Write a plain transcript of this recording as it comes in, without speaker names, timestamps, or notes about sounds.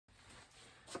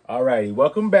Alrighty,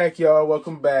 welcome back, y'all.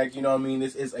 Welcome back. You know what I mean?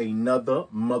 This is another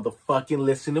motherfucking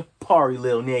listen to party,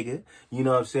 little nigga. You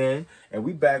know what I'm saying? And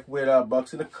we back with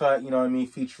Bucks in the Cut, you know what I mean?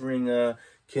 Featuring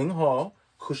King Hall,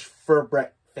 Kush for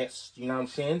BreakFast. You know what I'm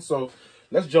saying? So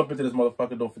let's jump into this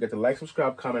motherfucker. Don't forget to like,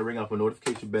 subscribe, comment, ring up a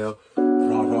notification bell.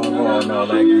 And all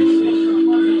that good shit.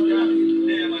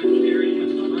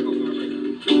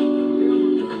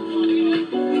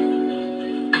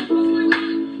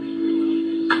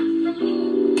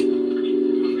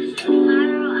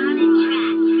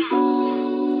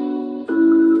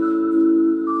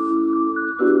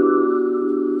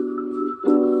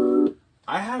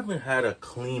 I haven't had a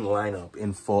clean lineup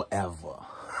in forever.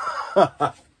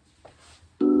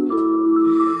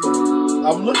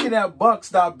 I'm looking at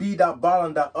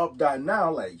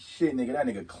Bucks.B.Ballin.Up.Now like, shit, nigga, that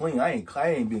nigga clean. I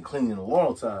ain't been clean in a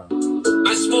long time.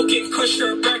 I'm smoking Kush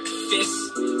for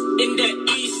breakfast. In the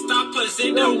east,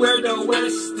 opposite of where the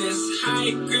west is.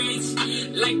 High grades,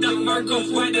 like the mark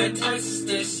of where the test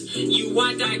is. You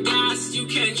want that gas, you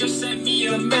can just send me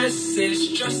a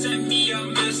message. Just send me a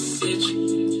message.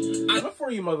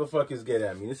 Before you motherfuckers get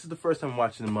at me, this is the first time I'm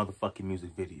watching the motherfucking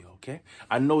music video, okay?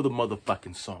 I know the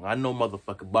motherfucking song. I know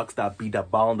motherfucking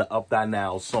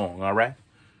Bucks.B.Ballin.Up.Now song, alright?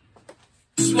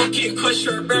 Smoking Kush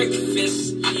for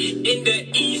breakfast. In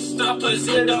the east,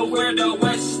 opposite of where the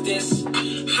west is.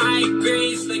 High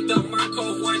grades, like the mark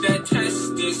of where the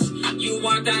test is. You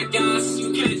want that gas,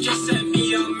 you can just send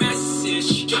me a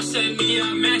message. Just send me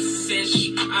a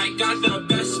message. I got the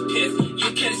best piff.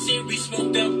 You can see we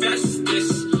smoke the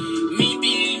bestest. Me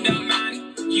being the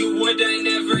man, you would've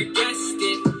never guessed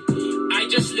it. I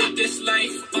just live this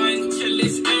life until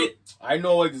it's end. I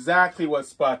know exactly what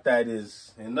spot that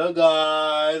is. In the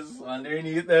guys,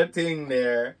 underneath that thing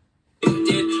there. I'm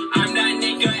that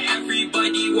nigga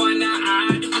everybody wanna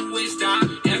add. Who is that?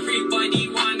 Everybody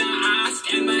wanna ask.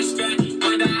 And I spent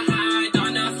what I had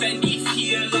on a Fendi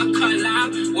feel a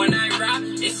collab. When I rap,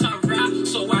 it's a rap,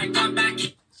 so I got back.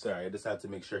 Sorry, I just had to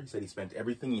make sure. He said he spent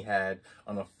everything he had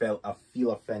on a Feel a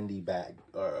Fendi bag.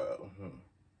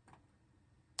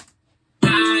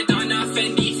 Had on a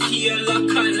Fendi feel a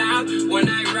collab. When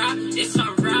I rap, it's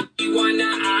a rap. You wanna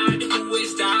add? Who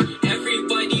is that?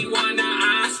 Everybody wanna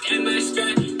ask. And I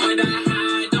spent what I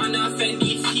had on a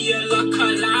Fendi feel a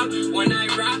collab. When I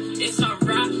rap, it's a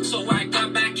rap. So I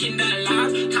got back in the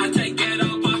lab. Had to get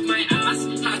up off my ass.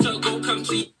 Had to go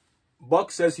complete.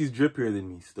 Buck says he's drippier than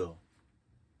me still.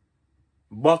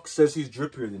 Buck says he's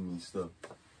drippier than me still.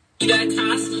 That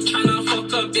task, tryna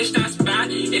fuck a bitch, that's bad.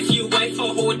 If you wife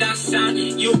a hoe, that's sad.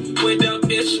 You with a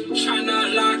bitch,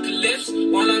 tryna lock lips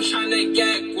while I'm tryna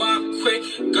get guap quick.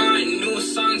 Got new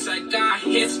songs, I got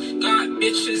hits. Got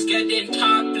bitches getting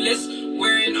topless,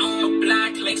 wearing all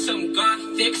black like some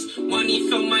gothics. Money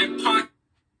fill my pocket.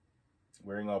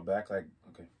 Wearing all black like,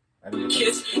 okay.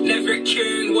 Kids never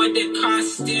caring what it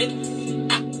costed.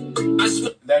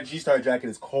 That G-Star jacket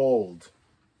is cold.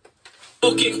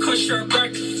 Smoking Kush for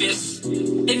breakfast.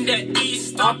 In the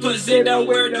east, opposite of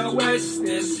where the west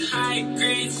is. High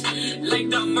grades,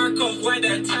 like the mark of where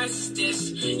the test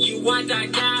is. You want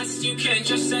that gas, you can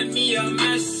just send me a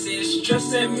message.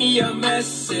 Just send me a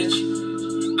message.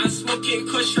 I'm smoking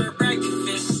Kush for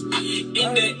breakfast. In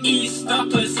the east,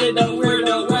 opposite of where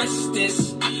the west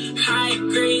is. High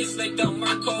grades, like the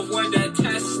mark of where the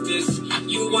test is.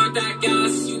 You want that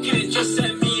gas, you can just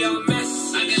send me a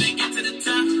message. I gotta get to the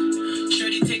top.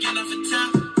 Shorty taking off the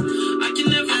top. I can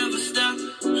never ever stop.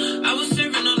 I was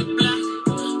serving on the block,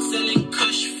 selling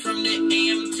Kush from the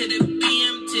AM to the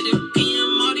PM to the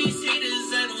PM. All these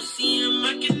haters, I don't see them.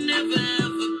 I can never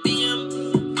ever be them.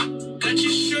 Got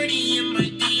your shorty in my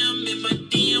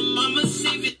DM, I'ma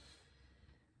save it.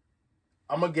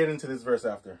 I'm gonna get into this verse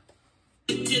after.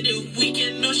 To the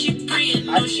weekend, no she praying.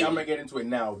 Actually, I'm gonna get into it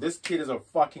now. This kid is a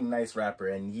fucking nice rapper,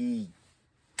 and he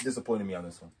disappointed me on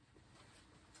this one.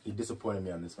 He disappointed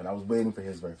me on this one. I was waiting for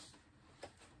his verse.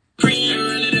 Run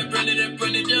it up.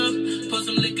 Pour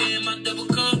some liquor in my double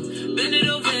cup. Bend it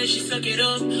over and she suck it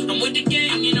up. I'm with the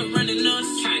gang, you know, running us.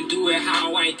 Can't do it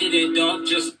how I did it, dog.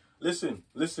 Just listen.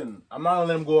 I'm not gonna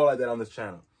let him go like that on this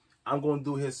channel. I'm gonna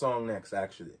do his song next,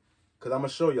 actually. Cause I'm gonna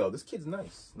show y'all, this kid's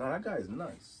nice. No, that guy is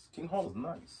nice. King Hall is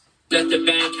nice. Left the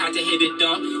bank, had to hit it,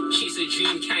 dog. Chase a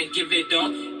dream, can't give it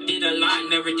up. Did a lot,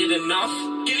 never did enough.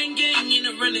 Gang, you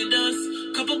know, running us.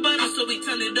 Couple bottles, so we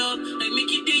turn it up. Like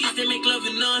Mickey D's, they make love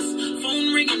in us.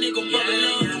 Phone ringing, they gon' bubble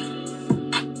up.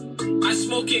 I'm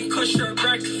smoking Kush for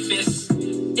breakfast.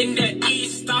 In the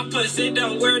east, opposite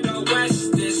of where the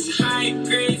west is. High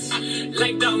grades,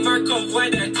 like the mark of where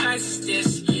the test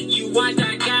is. You want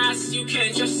that gas, you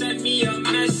can just send me a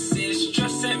message.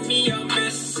 Just send me a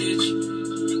message.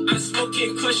 I'm smoking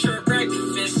Smoking Kush for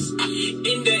breakfast.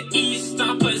 In the east,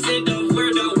 opposite of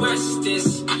where the west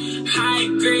is. High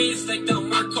grades like the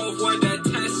Markov where the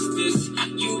test is.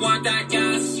 You want that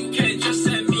gas, you can just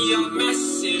send me a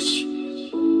message.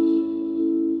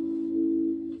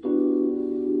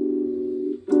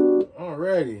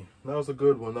 Alrighty, that was a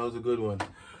good one. That was a good one.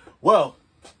 Well,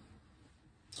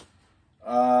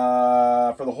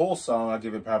 for the whole song, I'll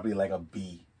give it probably like a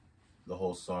B. The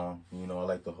whole song, you know, I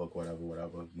like the hook,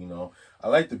 whatever, you know. I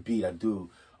like the beat, I do.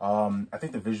 I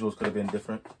think the visuals could have been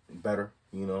different, better,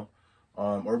 you know,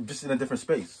 or just in a different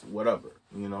space, whatever,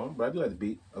 you know. But I do like the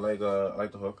beat. I like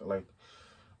the hook. I like.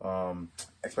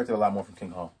 Expected a lot more from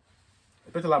King Hall.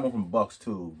 Expected a lot more from Bucks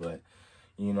too, but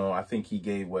you know, I think he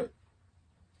gave what.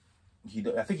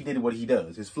 I think he did what he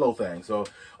does, his flow thing. So,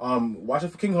 watch it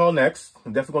for King Hall next.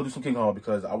 I'm definitely gonna do some King Hall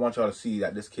because I want y'all to see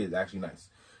that this kid's actually nice.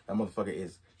 That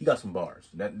motherfucker he got some bars.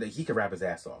 That he can rap his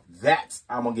ass off. That's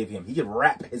I'm gonna give him. He can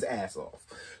rap his ass off.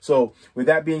 So, with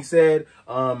that being said,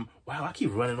 wow, I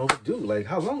keep running overdue. Like,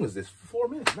 how long is this? 4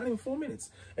 minutes? Not even 4 minutes.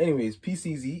 Anyways, peace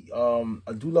easy.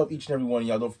 I do love each and every one of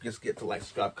y'all. Don't forget to like,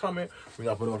 subscribe, comment, ring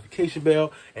up a notification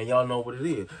bell, and y'all know what it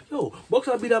is. Yo, Bucks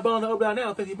I beat that ball on the up down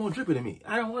now. I think he's more drippy than me.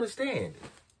 I don't understand.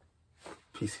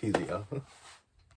 Peace easy, y'all.